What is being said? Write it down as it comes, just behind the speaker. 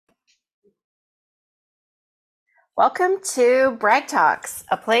Welcome to Brag Talks,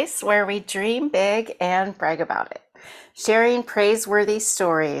 a place where we dream big and brag about it, sharing praiseworthy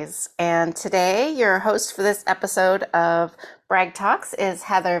stories. And today, your host for this episode of Brag Talks is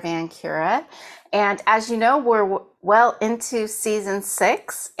Heather Van Cura. And as you know, we're well into season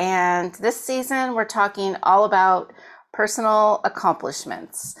 6. And this season, we're talking all about personal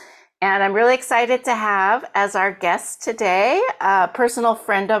accomplishments. And I'm really excited to have as our guest today a personal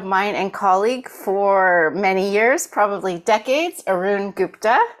friend of mine and colleague for many years, probably decades, Arun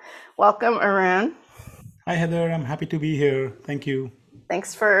Gupta. Welcome, Arun. Hi, Heather. I'm happy to be here. Thank you.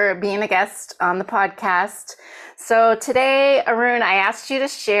 Thanks for being a guest on the podcast. So today, Arun, I asked you to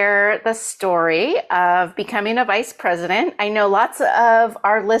share the story of becoming a vice president. I know lots of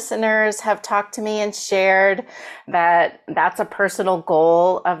our listeners have talked to me and shared that that's a personal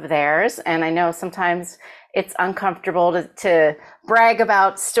goal of theirs. And I know sometimes it's uncomfortable to brag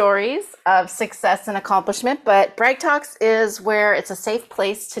about stories of success and accomplishment, but Brag Talks is where it's a safe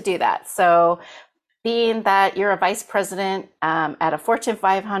place to do that. So being that you're a vice president at a Fortune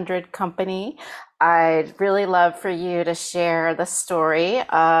 500 company, I'd really love for you to share the story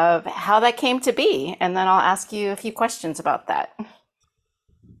of how that came to be. And then I'll ask you a few questions about that.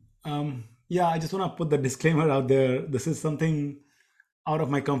 Yeah, I just want to put the disclaimer out there. This is something out of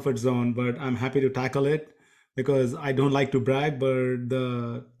my comfort zone, but I'm happy to tackle it because I don't like to brag, but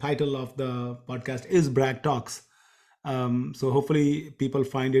the title of the podcast is Brag Talks. So hopefully people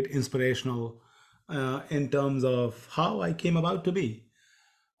find it inspirational in terms of how I came about to be.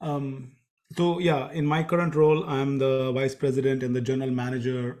 Um, so yeah, in my current role, I'm the vice president and the general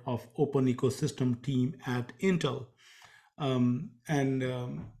manager of open ecosystem team at Intel. And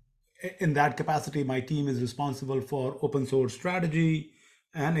in that capacity, my team is responsible for open source strategy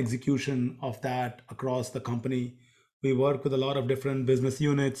and execution of that across the company. We work with a lot of different business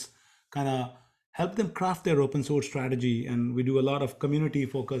units, kind of help them craft their open source strategy, and we do a lot of community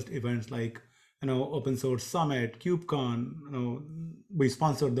focused events like open source summit, KubeCon. We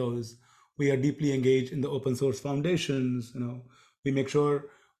sponsor those. We are deeply engaged in the open source foundations. We make sure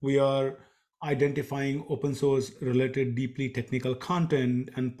we are identifying open source related deeply technical content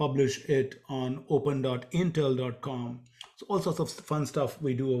and publish it on open.intel.com. So all sorts of fun stuff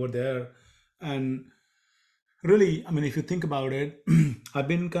we do over there. And really, I mean, if you think about it, I've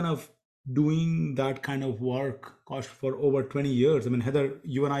been kind of doing that kind of work, gosh, for over 20 years. I mean, Heather,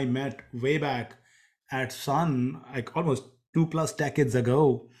 you and I met way back at Sun, like almost 2+ decades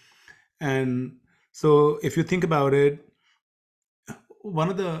ago. And so if you think about it, one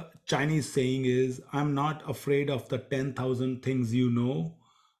of the Chinese saying is, I'm not afraid of the 10,000 things you know.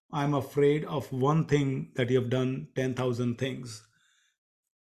 I'm afraid of one thing that you have done 10,000 things.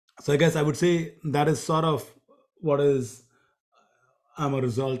 So I guess I would say that is sort of what is I'm a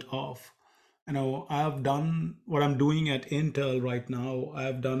result of. I have done what I'm doing at Intel right now. I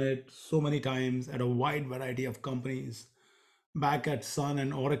have done it so many times at a wide variety of companies. Back at Sun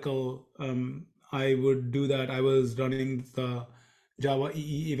and Oracle, I would do that. I was running the Java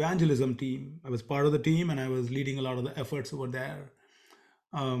EE evangelism team. I was part of the team and I was leading a lot of the efforts over there.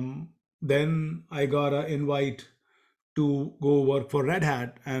 Then I got an invite to go work for Red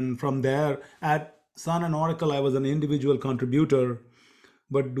Hat. And from there, at Sun and Oracle, I was an individual contributor,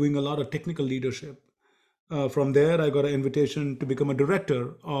 but doing a lot of technical leadership. From there, I got an invitation to become a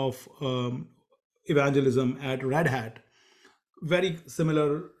director of evangelism at Red Hat. Very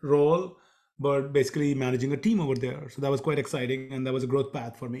similar role, but basically managing a team over there. So that was quite exciting, and that was a growth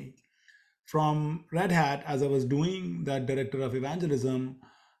path for me. From Red Hat, as I was doing that director of evangelism,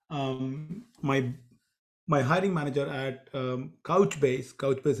 my hiring manager at Couchbase.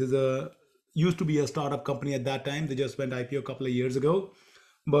 Couchbase is a used to be a startup company at that time. They just went IPO a couple of years ago,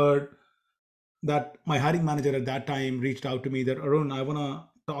 but that my hiring manager at that time reached out to me that, Arun, I want to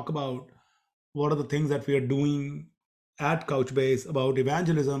talk about what are the things that we are doing at Couchbase about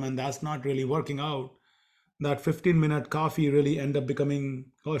evangelism, and that's not really working out. That 15-minute coffee really ended up becoming,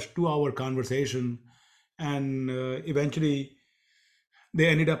 gosh, 2-hour conversation, and eventually they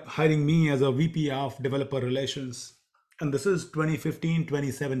ended up hiring me as a VP of developer relations. And this is 2015,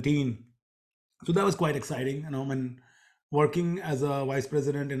 2017. So that was quite exciting. When working as a vice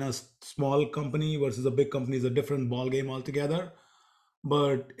president in a small company versus a big company is a different ball game altogether.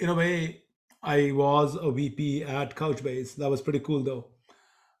 But in a way, I was a VP at Couchbase. That was pretty cool though.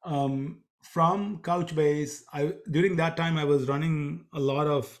 From Couchbase, I during that time I was running a lot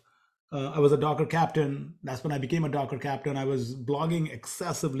of. I was a Docker captain. That's when I became a Docker captain. I was blogging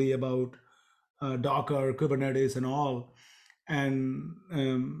excessively about Docker, Kubernetes, and all. And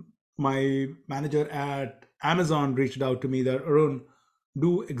my manager at Amazon reached out to me that, Arun,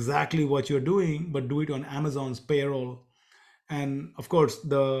 do exactly what you're doing, but do it on Amazon's payroll. And of course,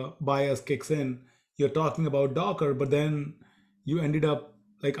 the bias kicks in. You're talking about Docker, but then you ended up,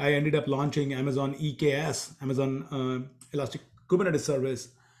 like I ended up launching Amazon EKS, Amazon Elastic Kubernetes Service,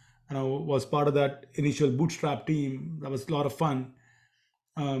 and I was part of that initial bootstrap team. That was a lot of fun.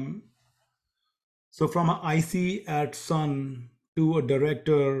 Um, so from an IC at Sun to a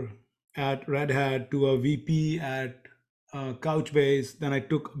director at Red Hat to a VP at Couchbase, then I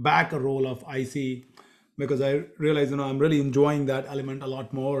took back a role of IC because I realized, I'm really enjoying that element a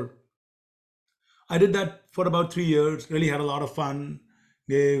lot more. I did that for about 3 years, really had a lot of fun,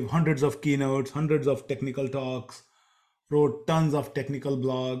 gave hundreds of keynotes, hundreds of technical talks, wrote tons of technical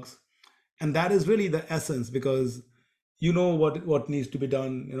blogs. And that is really the essence because you know what needs to be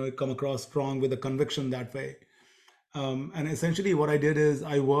done. You come across strong with a conviction that way. And essentially, what I did is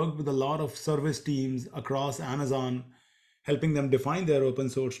I worked with a lot of service teams across Amazon, helping them define their open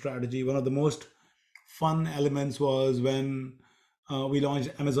source strategy. One of the most fun elements was when we launched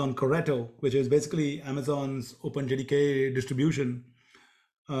Amazon Corretto, which is basically Amazon's OpenJDK distribution.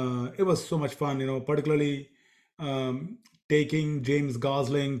 It was so much fun, particularly um, taking James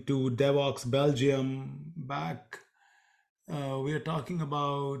Gosling to Devox Belgium back. We are talking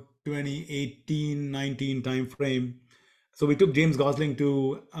about 2018-19 timeframe. So we took James Gosling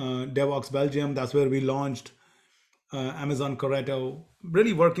to Devox Belgium. That's where we launched Amazon Corretto,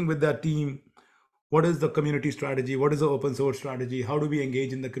 really working with that team. What is the community strategy? What is the open source strategy? How do we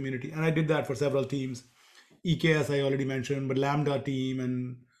engage in the community? And I did that for several teams. EKS I already mentioned, but Lambda team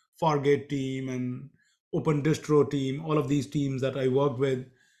and Fargate team and Open Distro team, all of these teams that I worked with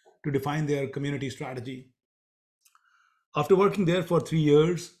to define their community strategy. After working there for 3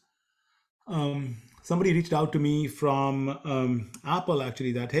 years, somebody reached out to me from Apple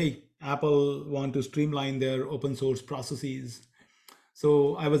actually that, hey, Apple want to streamline their open source processes.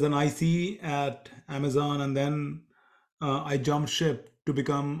 So I was an IC at Amazon, and then I jumped ship to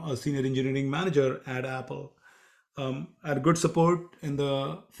become a senior engineering manager at Apple. I had good support in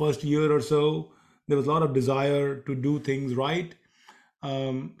the first year or so. There was a lot of desire to do things right.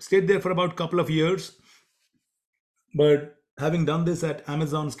 Stayed there for about a couple of years, but having done this at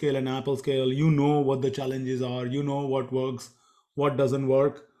Amazon scale and Apple scale, you know what the challenges are, you know what works, what doesn't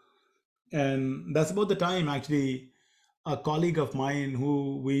work. And that's about the time actually a colleague of mine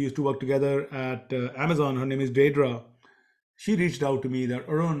who we used to work together at Amazon, her name is Deidra, she reached out to me that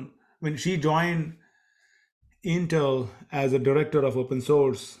Arun, when she joined Intel as a director of open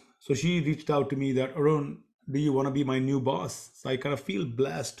source, so she reached out to me that Arun, do you want to be my new boss? So I kind of feel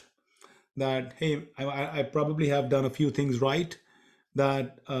blessed that hey, I probably have done a few things right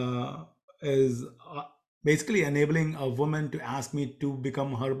that is basically enabling a woman to ask me to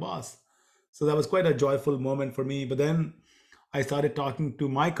become her boss. So that was quite a joyful moment for me. But then I started talking to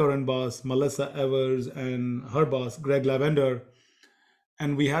my current boss, Melissa Evers, and her boss, Greg Lavender,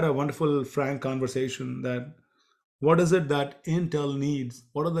 and we had a wonderful, frank conversation that what is it that Intel needs?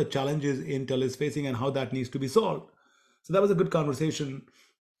 What are the challenges Intel is facing and how that needs to be solved? So that was a good conversation.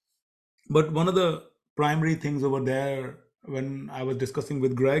 But one of the primary things over there when I was discussing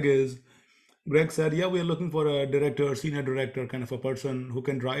with Greg is Greg said, yeah, we are looking for a director, senior director, kind of a person who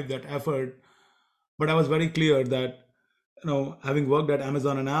can drive that effort. But I was very clear that, having worked at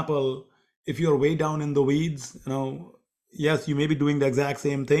Amazon and Apple, if you're way down in the weeds, yes, you may be doing the exact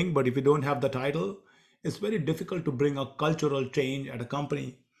same thing, but if you don't have the title, it's very difficult to bring a cultural change at a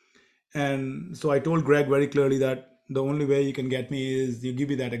company. And so I told Greg very clearly that the only way you can get me is you give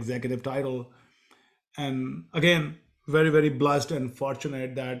me that executive title. And again, very, very blessed and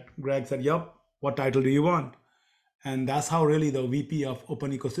fortunate that Greg said, yup, what title do you want? And that's how really the VP of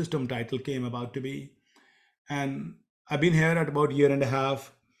Open Ecosystem title came about to be. And I've been here at about a year and a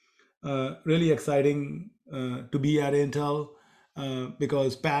half. Really exciting to be at Intel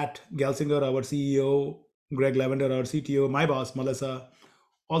because Pat Gelsinger, our CEO, Greg Lavender, our CTO, my boss, Melissa,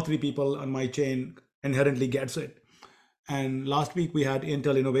 all three people on my chain inherently gets it. And last week we had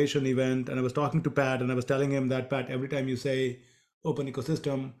Intel Innovation event, and I was talking to Pat, and I was telling him that Pat, every time you say open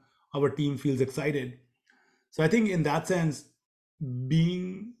ecosystem, our team feels excited. So I think in that sense,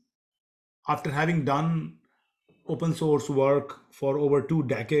 being after having done open source work for over 2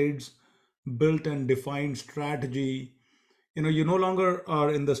 decades, built and defined strategy, you no longer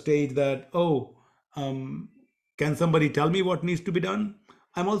are in the stage that, oh, um, can somebody tell me what needs to be done?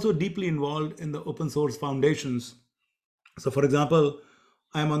 I'm also deeply involved in the open source foundations. So, for example,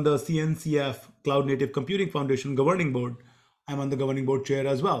 I'm on the CNCF Cloud Native Computing Foundation governing board. I'm on the governing board chair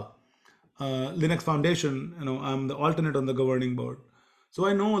as well. Linux Foundation, I'm the alternate on the governing board. So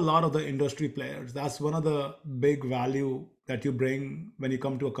I know a lot of the industry players. That's one of the big value that you bring when you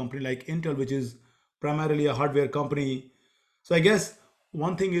come to a company like Intel, which is primarily a hardware company. So I guess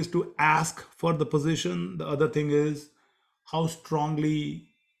one thing is to ask for the position. The other thing is how strongly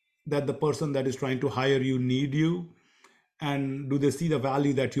that the person that is trying to hire you need you, and do they see the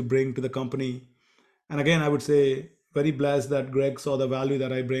value that you bring to the company. And again, I would say very blessed that Greg saw the value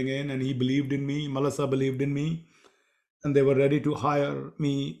that I bring in, and he believed in me. Melissa believed in me, and they were ready to hire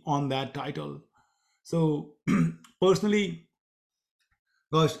me on that title. So personally,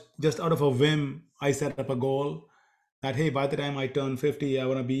 gosh, just out of a whim, I set up a goal that, hey, by the time I turn 50, I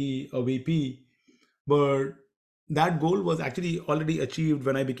want to be a VP. But that goal was actually already achieved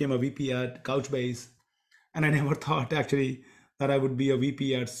when I became a VP at Couchbase. And I never thought actually that I would be a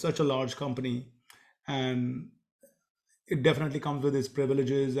VP at such a large company. And it definitely comes with its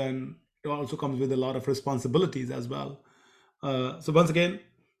privileges, and it also comes with a lot of responsibilities as well. So once again,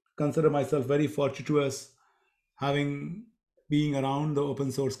 consider myself very fortuitous having being around the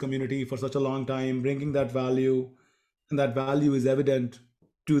open source community for such a long time, bringing that value, and that value is evident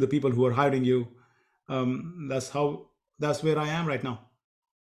to the people who are hiring you. That's where I am right now.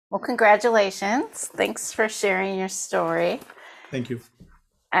 Well, congratulations. Thanks for sharing your story. Thank you.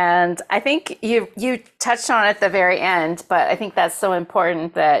 And I think you touched on it at the very end, but I think that's so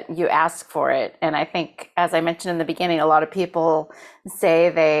important that you ask for it. And I think, as I mentioned in the beginning, a lot of people say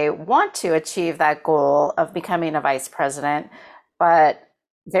they want to achieve that goal of becoming a vice president, but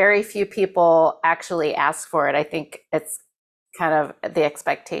very few people actually ask for it. I think it's kind of the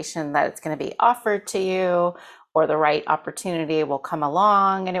expectation that it's going to be offered to you, or the right opportunity will come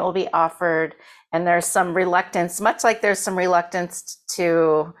along and it will be offered. And there's some reluctance, much like there's some reluctance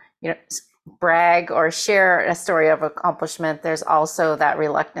to, brag or share a story of accomplishment. There's also that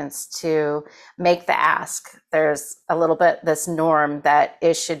reluctance to make the ask. There's a little bit this norm that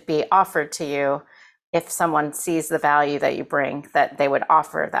it should be offered to you. If someone sees the value that you bring, that they would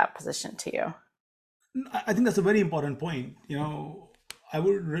offer that position to you. I think that's a very important point. I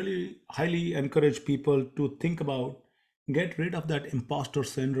would really highly encourage people to think about, get rid of that imposter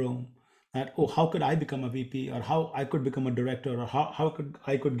syndrome, that, oh, how could I become a VP, or how I could become a director, or how could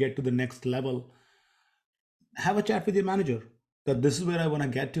I could get to the next level. Have a chat with your manager that this is where I want to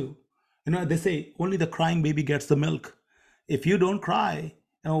get to. They say only the crying baby gets the milk. If you don't cry,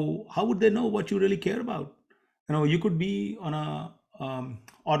 how would they know what you really care about? You could be on a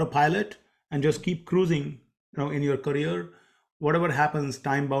autopilot and just keep cruising, in your career. Whatever happens,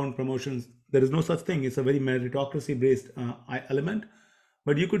 time bound promotions, there is no such thing. It's a very meritocracy based element.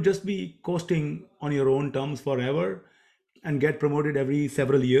 But you could just be coasting on your own terms forever and get promoted every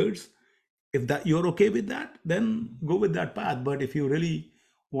several years. If that you're okay with that, then go with that path. But if you really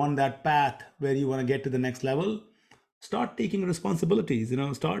want that path where you want to get to the next level, start taking responsibilities.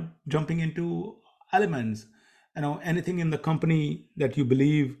 Start jumping into elements. Anything in the company that you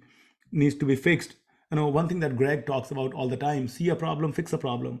believe needs to be fixed. One thing that Greg talks about all the time: see a problem, fix a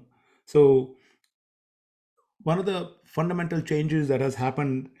problem. So one of the fundamental changes that has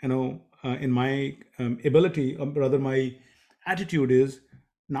happened, in my ability, rather my attitude, is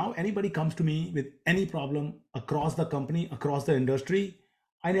now anybody comes to me with any problem across the company, across the industry,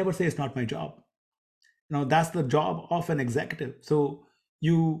 I never say it's not my job. That's the job of an executive. So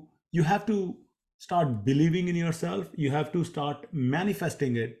you have to start believing in yourself. You have to start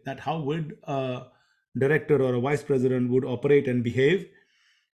manifesting it, that how would a director or a vice president would operate and behave.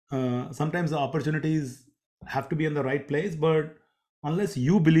 Sometimes the opportunities have to be in the right place, but unless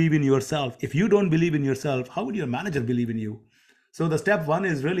you believe in yourself, if you don't believe in yourself, how would your manager believe in you? So the step one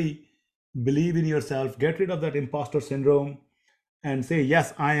is really believe in yourself, get rid of that imposter syndrome, and say,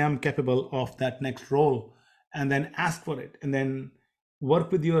 yes, I am capable of that next role, and then ask for it, and then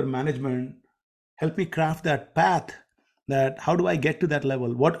work with your management. Help me craft that path, that how do I get to that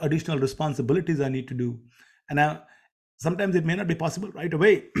level, what additional responsibilities I need to do. And sometimes it may not be possible right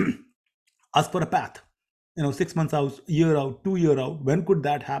away. Ask for a path, 6 months out, year out, 2 year out, when could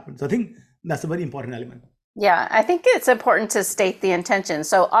that happen? So I think that's a very important element. Yeah, I think it's important to state the intention.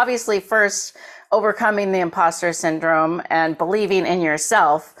 So obviously, first, overcoming the imposter syndrome and believing in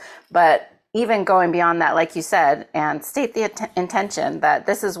yourself, but even going beyond that, like you said, and state the intention that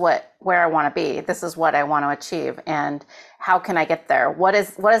this is where I want to be. This is what I want to achieve, and how can I get there? What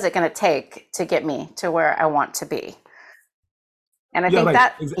is it going to take to get me to where I want to be? And I think right.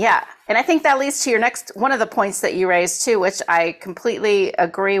 that, Exactly. yeah. And I think that leads to your next, one of the points that you raised too, which I completely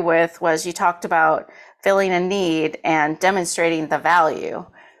agree with, was you talked about filling a need and demonstrating the value,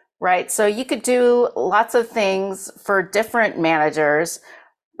 right? So you could do lots of things for different managers,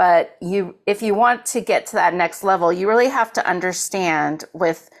 But if you want to get to that next level, you really have to understand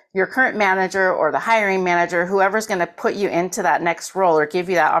with your current manager or the hiring manager, whoever's going to put you into that next role or give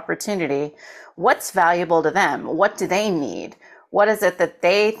you that opportunity, what's valuable to them? What do they need? What is it that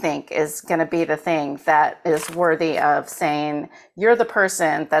they think is going to be the thing that is worthy of saying, you're the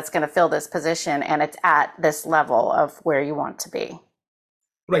person that's going to fill this position and it's at this level of where you want to be?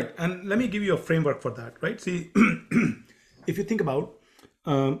 Right. And let me give you a framework for that, right? See, if you think about,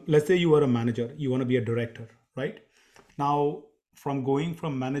 let's say you are a manager, you want to be a director, right? Now, from going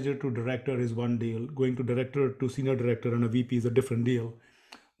from manager to director is one deal, going to director to senior director and a VP is a different deal.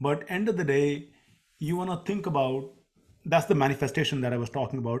 But end of the day, you want to think about, that's the manifestation that I was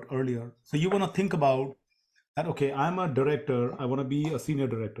talking about earlier. So you want to think about that, okay, I'm a director, I want to be a senior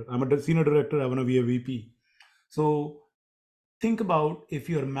director. I'm a senior director, I want to be a VP. So think about if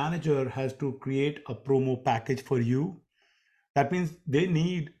your manager has to create a promo package for you, that means they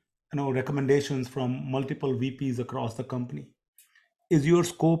need recommendations from multiple VPs across the company. Is your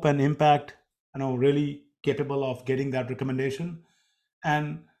scope and impact really capable of getting that recommendation?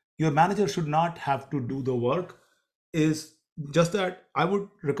 And your manager should not have to do the work. Is just that I would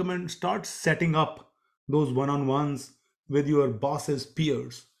recommend start setting up those one-on-ones with your boss's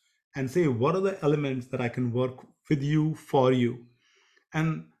peers and say what are the elements that I can work with you for you.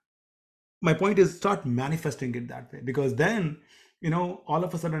 And my point is start manifesting it that way, because then all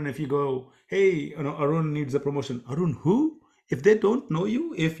of a sudden if you go, hey, Arun needs a promotion, Arun who? If they don't know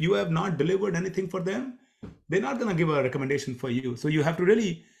you, if you have not delivered anything for them, they're not going to give a recommendation for you. So you have to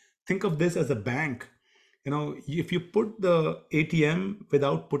really think of this as a bank. If you put the ATM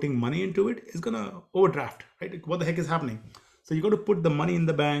without putting money into it, it's going to overdraft, right? Like, what the heck is happening? So you got to put the money in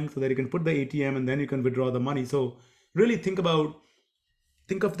the bank so that you can put the ATM and then you can withdraw the money. So really think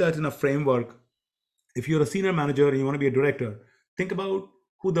of that in a framework. If you're a senior manager and you want to be a director, think about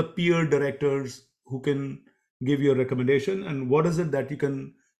who the peer directors who can give you a recommendation, and what is it that you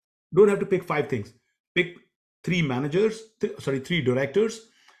can, don't have to pick five things, pick three directors,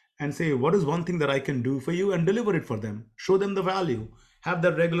 and say what is one thing that I can do for you and deliver it for them, show them the value, have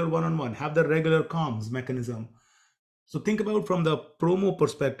that regular one-on-one, have that regular comms mechanism. So think about from the promo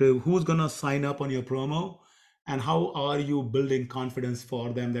perspective, who's going to sign up on your promo and how are you building confidence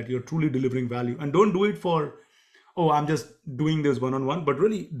for them that you're truly delivering value. And don't do it for, oh, I'm just doing this one-on-one, but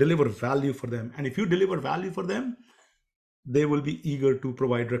really deliver value for them. And if you deliver value for them, they will be eager to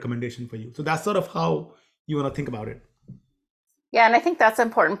provide recommendation for you. So that's sort of how you want to think about it. Yeah, and I think that's an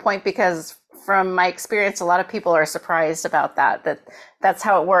important point because from my experience, a lot of people are surprised about that that's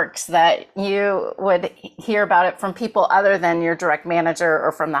how it works, that you would hear about it from people other than your direct manager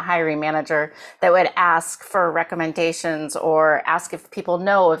or from the hiring manager that would ask for recommendations or ask if people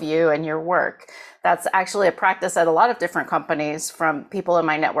know of you and your work. That's actually a practice at a lot of different companies from people in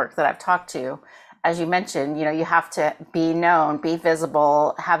my network that I've talked to. As you mentioned, you have to be known, be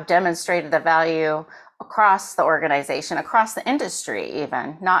visible, have demonstrated the value across the organization, across the industry,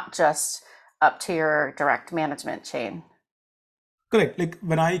 even not just up to your direct management chain. Correct. Like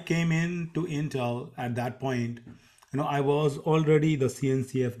when I came in to Intel at that point, I was already the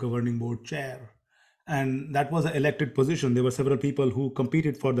CNCF governing board chair. And that was an elected position. There were several people who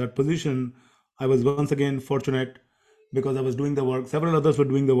competed for that position. I was once again fortunate because I was doing the work. Several others were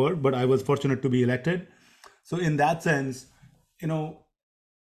doing the work, but I was fortunate to be elected. So in that sense, you know,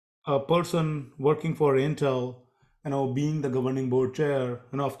 a person working for Intel, being the governing board chair,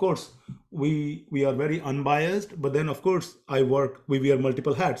 of course, we are very unbiased, but then of course we wear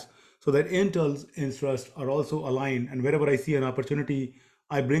multiple hats so that Intel's interests are also aligned. And wherever I see an opportunity,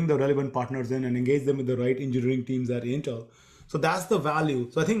 I bring the relevant partners in and engage them with the right engineering teams at Intel. So that's the value.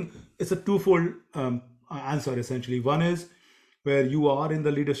 So I think it's a twofold answer essentially. One is where you are in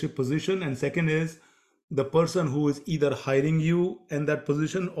the leadership position, and second is the person who is either hiring you in that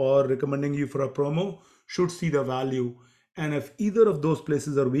position or recommending you for a promo should see the value. And if either of those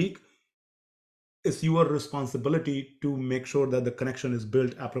places are weak, it's your responsibility to make sure that the connection is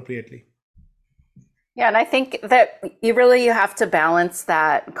built appropriately. Yeah, and I think that you have to balance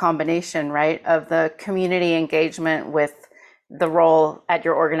that combination, right, of the community engagement with the role at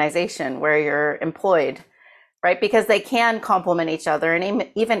your organization where you're employed, right? Because they can complement each other and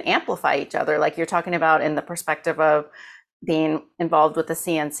even amplify each other, like you're talking about in the perspective of being involved with the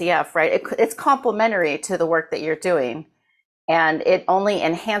CNCF, right? It's complementary to the work that you're doing, and it only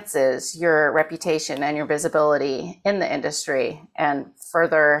enhances your reputation and your visibility in the industry and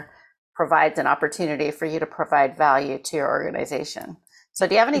further provides an opportunity for you to provide value to your organization. So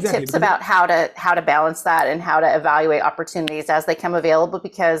do you have any Exactly. tips about how to balance that and how to evaluate opportunities as they come available?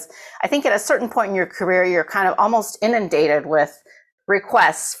 Because I think at a certain point in your career, you're kind of almost inundated with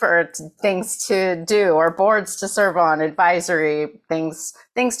requests for things to do or boards to serve on, advisory things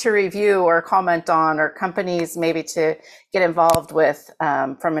to review or comment on, or companies maybe to get involved with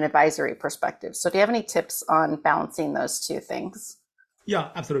from an advisory perspective. So do you have any tips on balancing those two things? Yeah,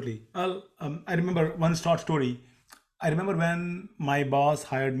 absolutely. I remember one short story. I remember when my boss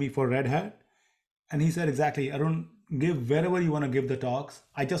hired me for Red Hat, and he said exactly, Arun, give wherever you want to give the talks.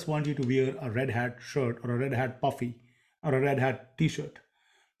 I just want you to wear a Red Hat shirt or a Red Hat puffy or a Red Hat T-shirt,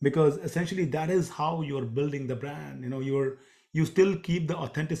 because essentially that is how you're building the brand. You still keep the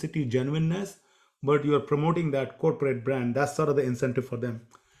authenticity, genuineness, but you're promoting that corporate brand. That's sort of the incentive for them.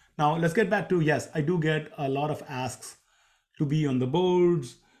 Now let's get back to, yes, I do get a lot of asks to be on the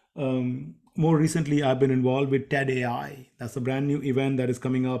boards. More recently, I've been involved with TED AI. That's a brand new event that is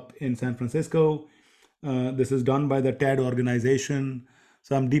coming up in San Francisco. This is done by the TED organization,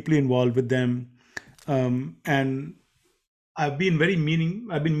 so I'm deeply involved with them. And I've been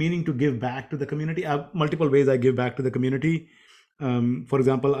meaning to give back to the community. I have multiple ways I give back to the community. For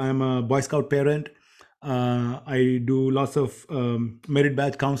example, I'm a Boy Scout parent. I do lots of merit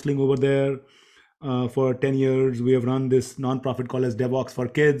badge counseling over there. For 10 years, we have run this nonprofit called as DevOps for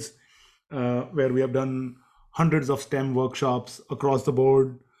Kids, where we have done hundreds of STEM workshops across the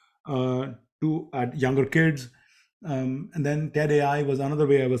board to at younger kids. And then TED AI was another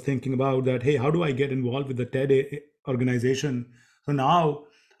way I was thinking about that. Hey, how do I get involved with the organization? So now,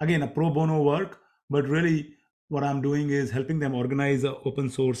 again, a pro bono work, but really what I'm doing is helping them organize an open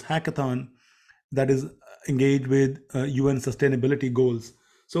source hackathon that is engaged with UN sustainability goals.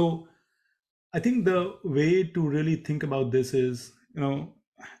 So I think the way to really think about this is, and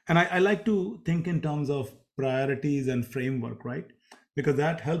I like to think in terms of priorities and framework, right? Because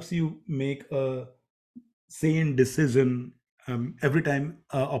that helps you make a sane decision every time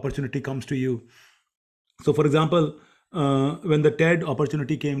opportunity comes to you. So, for example, when the TED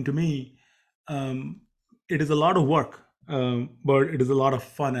opportunity came to me, um, it is a lot of work, but it is a lot of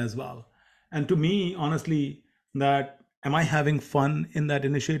fun as well. And to me, honestly, that am I having fun in that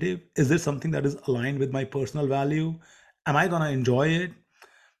initiative? Is this something that is aligned with my personal value? Am I gonna enjoy it?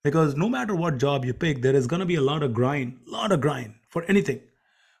 Because no matter what job you pick, there is gonna be a lot of grind for anything.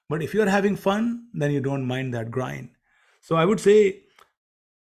 But if you're having fun, then you don't mind that grind. So I would say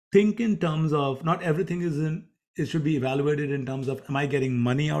think in terms of not everything is in it should be evaluated in terms of am I getting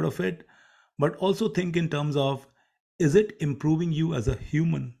money out of it, but also think in terms of is it improving you as a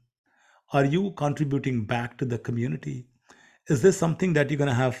human? Are you contributing back to the community? Is this something that you're going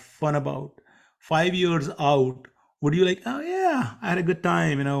to have fun about? 5 years out, would you like, oh yeah, I had a good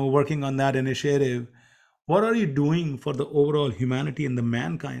time, working on that initiative? What are you doing for the overall humanity and the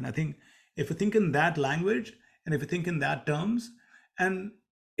mankind? I think if you think in that language and if you think in that terms, and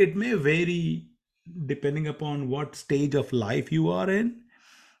it may vary depending upon what stage of life you are in.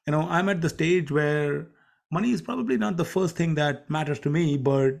 I'm at the stage where money is probably not the first thing that matters to me,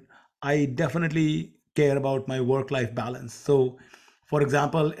 but I definitely care about my work life balance. So, for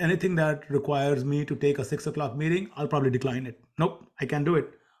example, anything that requires me to take a 6 o'clock meeting, I'll probably decline it. Nope, I can't do it.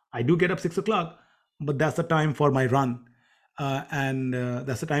 I do get up 6 o'clock, but that's the time for my run. And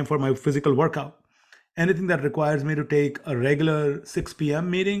that's the time for my physical workout. Anything that requires me to take a regular 6 p.m.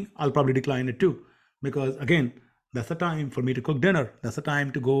 meeting, I'll probably decline it too. Because again, that's the time for me to cook dinner. That's the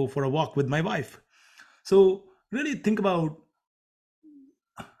time to go for a walk with my wife. So really think about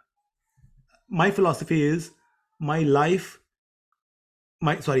my philosophy is my life,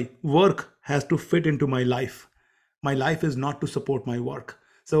 work has to fit into my life. My life is not to support my work.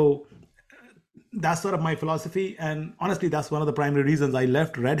 So that's sort of my philosophy. And honestly, that's one of the primary reasons I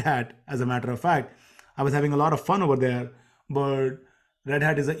left Red Hat. As a matter of fact, I was having a lot of fun over there, but Red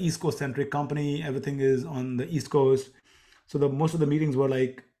Hat is an East Coast centric company. Everything is on the East Coast. So the most of the meetings were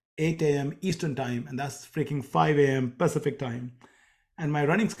like 8 a.m. Eastern time, and that's freaking 5 a.m. Pacific time. And my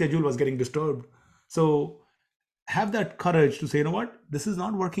running schedule was getting disturbed. So have that courage to say, you know what, this is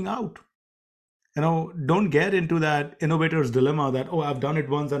not working out. Don't get into that innovator's dilemma that, oh, I've done it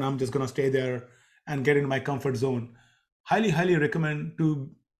once and I'm just going to stay there and get in my comfort zone. Highly recommend to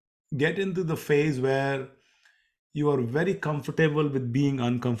get into the phase where you are very comfortable with being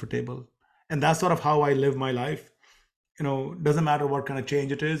uncomfortable. And that's sort of how I live my life. Doesn't matter what kind of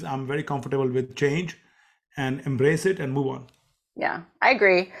change it is, I'm very comfortable with change and embrace it and move on. Yeah, I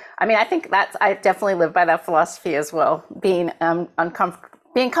agree. I mean, I think I definitely live by that philosophy as well. Being uncomfortable,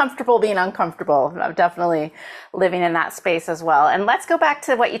 being comfortable, being uncomfortable. I'm definitely living in that space as well. And let's go back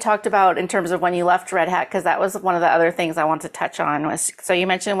to what you talked about in terms of when you left Red Hat, because that was one of the other things I wanted to touch on was, so you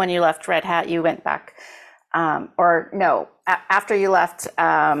mentioned when you left Red Hat, you went back, or no, after you left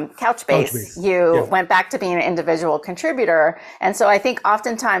Couchbase, Couchbase. you Yeah. went back to being an individual contributor. And so I think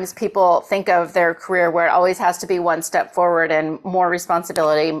oftentimes people think of their career where it always has to be one step forward and more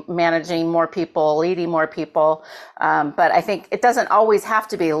responsibility, managing more people, leading more people. But I think it doesn't always have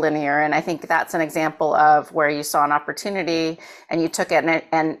to be linear. And I think that's an example of where you saw an opportunity and you took it,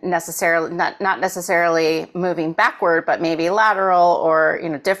 and necessarily not necessarily moving backward, but maybe lateral or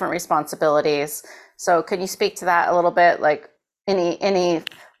different responsibilities. So can you speak to that a little bit? Like any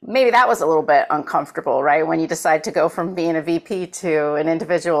maybe that was a little bit uncomfortable, right? When you decide to go from being a VP to an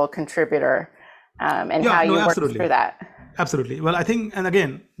individual contributor, and Yeah, how no, you worked through absolutely. that. Absolutely. Well, I think, and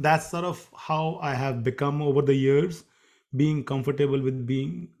again, that's sort of how I have become over the years, being comfortable with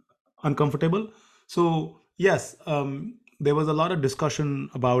being uncomfortable. So, yes, there was a lot of discussion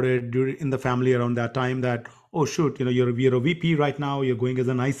about it during in the family around that time that, oh, shoot, you're a VP right now, you're going as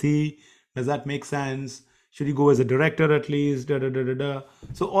an IC. Does that make sense? Should you go as a director at least? Da, da, da, da, da.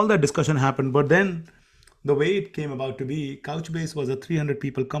 So, all that discussion happened. But then the way it came about to be, Couchbase was a 300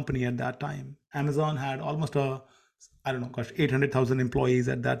 people company at that time. Amazon had almost I don't know, gosh, 800,000 employees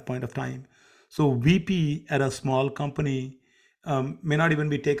at that point of time. So VP at a small company may not even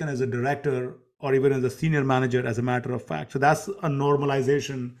be taken as a director or even as a senior manager, as a matter of fact. So that's a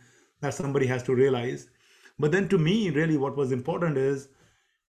normalization that somebody has to realize. But then to me, really, what was important is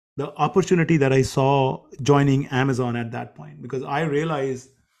the opportunity that I saw joining Amazon at that point, because I realized,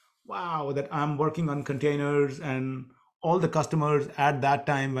 wow, that I'm working on containers, and all the customers at that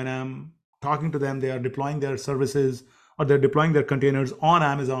time when I'm talking to them, they are deploying their services or they're deploying their containers on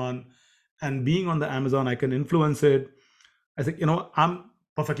Amazon, and being on the Amazon, I can influence it. I think, I'm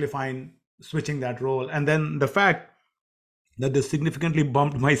perfectly fine switching that role. And then the fact that they significantly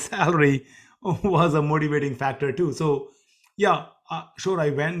bumped my salary was a motivating factor too. So, yeah, sure, I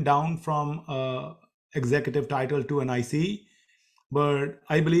went down from executive title to an IC, but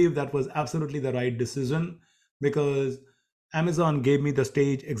I believe that was absolutely the right decision, because Amazon gave me the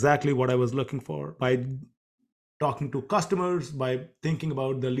stage exactly what I was looking for by talking to customers, by thinking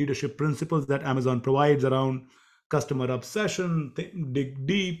about the leadership principles that Amazon provides around customer obsession, dig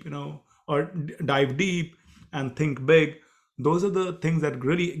deep, or dive deep and think big. Those are the things that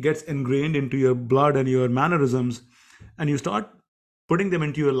really gets ingrained into your blood and your mannerisms, and you start putting them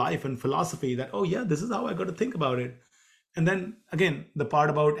into your life and philosophy that, oh yeah, this is how I got to think about it. And then again, the part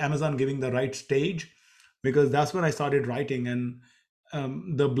about Amazon giving the right stage, because that's when I started writing. And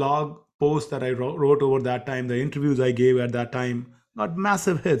the blog posts that I wrote over that time, the interviews I gave at that time, got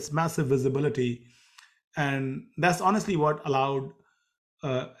massive hits, massive visibility. And that's honestly what allowed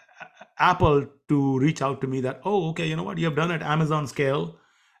uh, Apple to reach out to me that, oh, okay, you know what, you have done it at Amazon scale,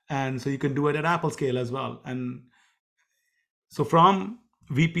 and so you can do it at Apple scale as well. And so from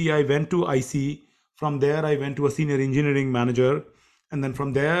VP, I went to IC. From there, I went to a senior engineering manager. And then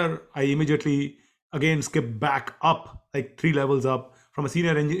from there, I immediately again skipped back up, like 3 levels up. From a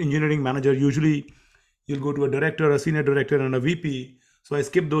senior engineering manager, usually you'll go to a director, a senior director, and a VP. So I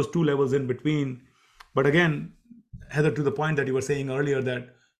skipped those 2 levels in between. But again, Heather, to the point that you were saying earlier,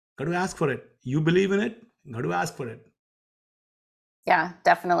 that got to ask for it. You believe in it, got to ask for it. Yeah,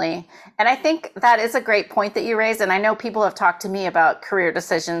 definitely. And I think that is a great point that you raised. And I know people have talked to me about career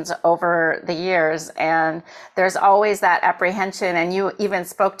decisions over the years, and there's always that apprehension. And you even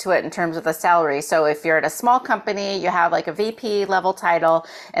spoke to it in terms of the salary. So if you're at a small company, you have like a VP level title,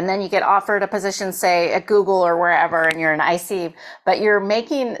 and then you get offered a position, say at Google or wherever, and you're an IC, but you're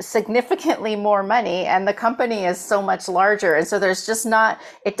making significantly more money and the company is so much larger. And so there's just not,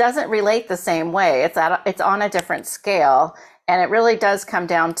 it doesn't relate the same way. It's on a different scale. And it really does come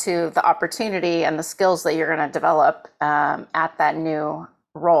down to the opportunity and the skills that you're going to develop at that new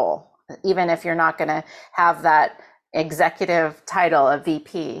role, even if you're not going to have that executive title of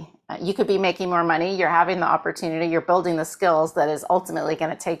VP. You could be making more money, you're having the opportunity, you're building the skills that is ultimately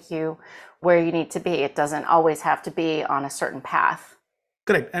going to take you where you need to be. It doesn't always have to be on a certain path.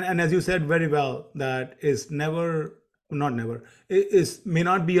 Correct. And as you said very well, that is never, not never, is may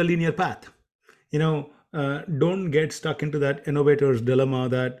not be a linear path. Don't get stuck into that innovator's dilemma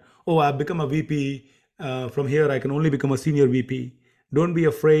that, oh, I've become a VP. From here, I can only become a senior VP. Don't be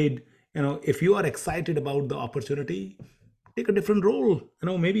afraid. If you are excited about the opportunity, take a different role.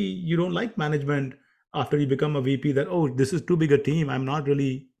 Maybe you don't like management after you become a VP, that, oh, this is too big a team. I'm not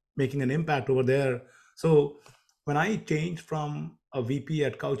really making an impact over there. So when I changed from a VP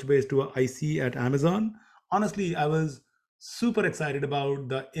at Couchbase to a IC at Amazon, honestly, I was super excited about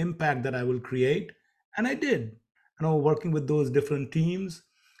the impact that I will create. And I did, working with those different teams,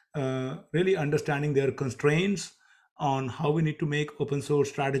 really understanding their constraints on how we need to make open source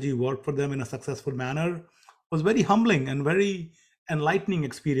strategy work for them in a successful manner, was very humbling and very enlightening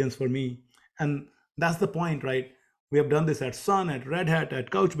experience for me. And that's the point, right? We have done this at Sun, at Red Hat, at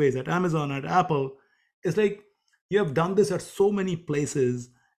Couchbase, at Amazon, at Apple. It's like you have done this at so many places.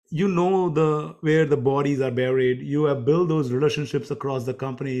 You know the where the bodies are buried. You have built those relationships across the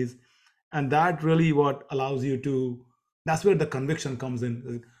companies, and that really what allows you to. That's where the conviction comes in.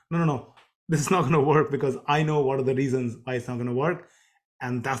 Like, no, no, no, this is not going to work because I know what are the reasons why it's not going to work,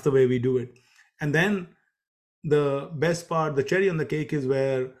 and that's the way we do it. And then the best part, the cherry on the cake, is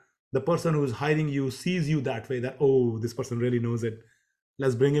where the person who's hiring you sees you that way, that, oh, this person really knows it,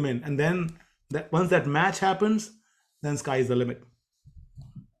 let's bring him in. And then that once that match happens, then sky is the limit.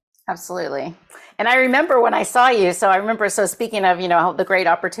 Absolutely. And I remember when I saw you, so speaking of, the great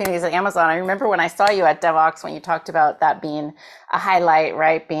opportunities at Amazon, I remember when I saw you at DevOps, when you talked about that being a highlight,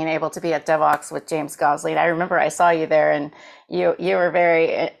 right? Being able to be at DevOps with James Gosling. I remember I saw you there, and you were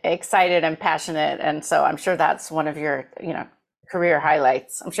very excited and passionate. And so I'm sure that's one of your, career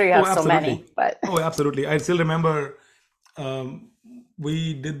highlights. I'm sure you Oh, have so absolutely. many, but Oh, absolutely. I still remember um,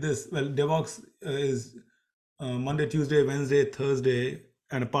 we did this. Well, DevOps is Monday, Tuesday, Wednesday, Thursday,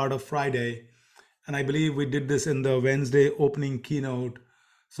 and a part of Friday. And I believe we did this in the Wednesday opening keynote.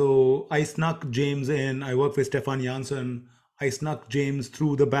 So I snuck James in. I worked with Stefan Janssen. I snuck James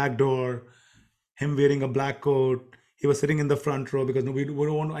through the back door, him wearing a black coat. He was sitting in the front row because we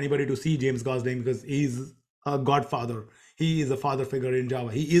don't want anybody to see James Gosling because he's a godfather. He is a father figure in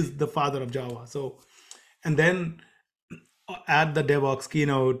Java. He is the father of Java. So, and then at the DevOps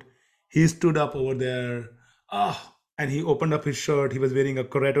keynote, he stood up over there, and he opened up his shirt. He was wearing a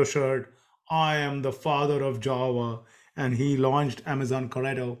Corretto shirt. I am the father of Java, and he launched Amazon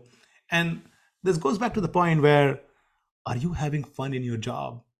Corretto. And this goes back to the point where, are you having fun in your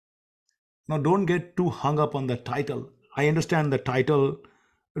job? Now, don't get too hung up on the title. I understand the title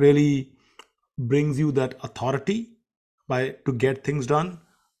really brings you that authority by to get things done.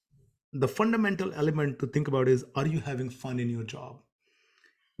 The fundamental element to think about is, are you having fun in your job?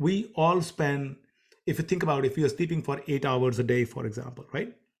 We all spend, if you think about, if you're sleeping for 8 hours a day, for example,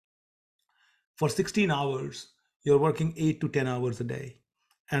 right? For 16 hours, you're working 8 to 10 hours a day,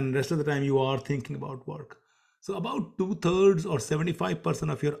 and rest of the time you are thinking about work. So about two-thirds or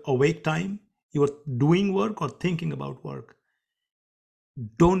 75% of your awake time, you are doing work or thinking about work.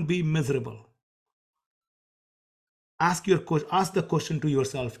 Don't be miserable. Ask the question to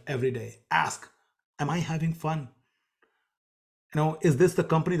yourself every day. Ask, am I having fun? Is this the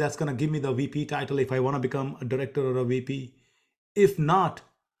company that's going to give me the VP title if I want to become a director or a VP? If not,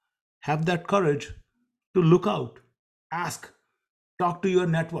 have that courage to look out, ask, talk to your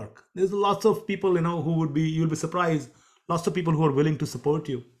network. There's lots of people, who would be, you'll be surprised, lots of people who are willing to support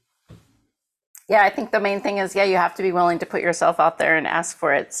you. yeah, I think the main thing is, you have to be willing to put yourself out there and ask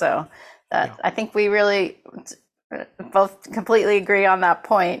for it. So that Yeah. I think we really both completely agree on that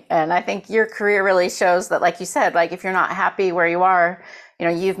point. And I think your career really shows that, like you said, like if you're not happy where you are,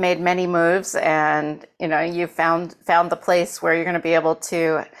 you've made many moves, and you've found the place where you're going to be able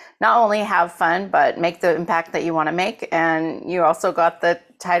to not only have fun but make the impact that you want to make, and you also got the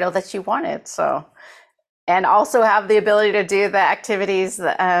title that you wanted. So, and also have the ability to do the activities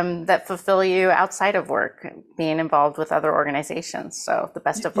that fulfill you outside of work, being involved with other organizations. So the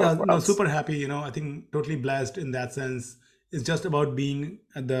best of Yeah, both no, worlds. super happy. I think totally blessed in that sense. It's just about being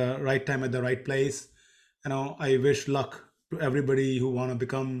at the right time at the right place. I wish luck to everybody who want to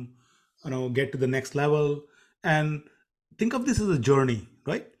become, get to the next level. And think of this as a journey,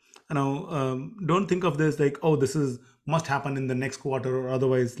 right? Don't think of this like, oh, this is must happen in the next quarter, or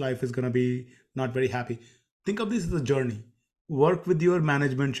otherwise life is going to be not very happy. Think of this as a journey. Work with your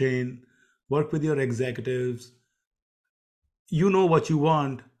management chain, work with your executives. You know what you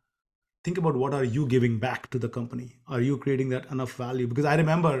want. Think about, what are you giving back to the company? Are you creating that enough value? Because I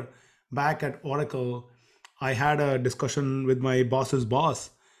remember back at Oracle, I had a discussion with my boss's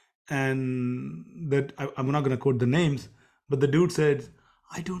boss, and that I'm not going to quote the names, but the dude said,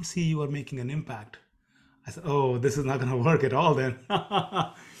 I don't see you are making an impact. I said, oh, this is not going to work at all then.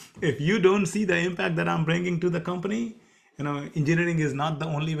 If you don't see the impact that I'm bringing to the company, engineering is not the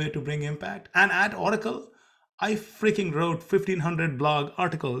only way to bring impact. And at Oracle, I freaking wrote 1,500 blog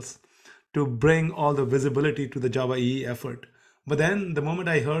articles to bring all the visibility to the Java EE effort. But then the moment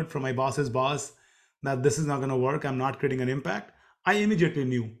I heard from my boss's boss that this is not going to work, I'm not creating an impact, I immediately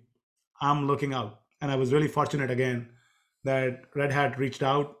knew I'm looking out. And I was really fortunate again that Red Hat reached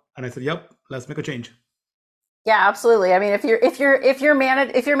out, and I said, yep, let's make a change. Yeah, absolutely. I mean, if your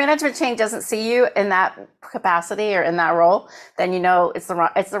management chain doesn't see you in that capacity or in that role, then it's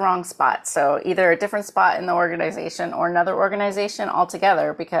the wrong spot. So either a different spot in the organization or another organization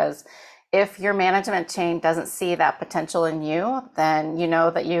altogether, because if your management chain doesn't see that potential in you, then you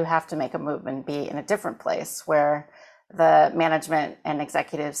know that you have to make a move and be in a different place where the management and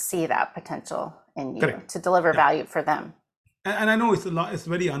executives see that potential in you Correct. to deliver Yeah. value for them. And I know it's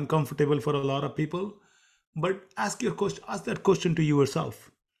very uncomfortable for a lot of people, but ask that question to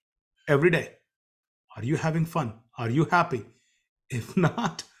yourself every day. Are you having fun? Are you happy? If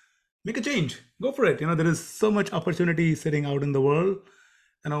not, make a change. Go for it. There is so much opportunity sitting out in the world.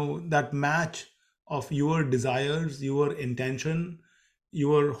 That match of your desires, your intention,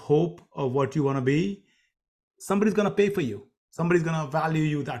 your hope of what you want to be, somebody's going to pay for you. Somebody's going to value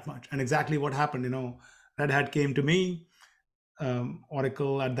you that much. And exactly what happened. Red Hat came to me.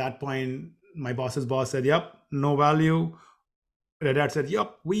 Oracle at that point, my boss's boss said, "Yep, no value." Red Hat said,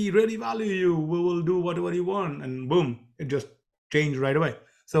 "Yep, we really value you. We will do whatever you want." And boom, it just changed right away.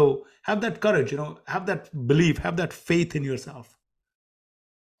 So have that courage, have that belief, have that faith in yourself.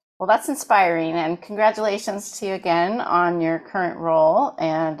 Well, that's inspiring, and congratulations to you again on your current role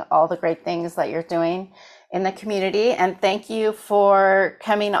and all the great things that you're doing in the community. And thank you for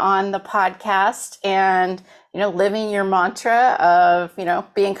coming on the podcast and, living your mantra of,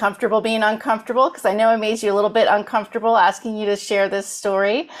 being comfortable, being uncomfortable, because I know I made you a little bit uncomfortable asking you to share this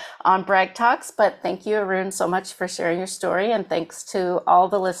story on Brag Talks. But thank you, Arun, so much for sharing your story. And thanks to all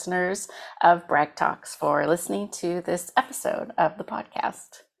the listeners of Brag Talks for listening to this episode of the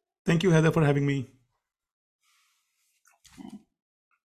podcast. Thank you, Heather, for having me. Okay.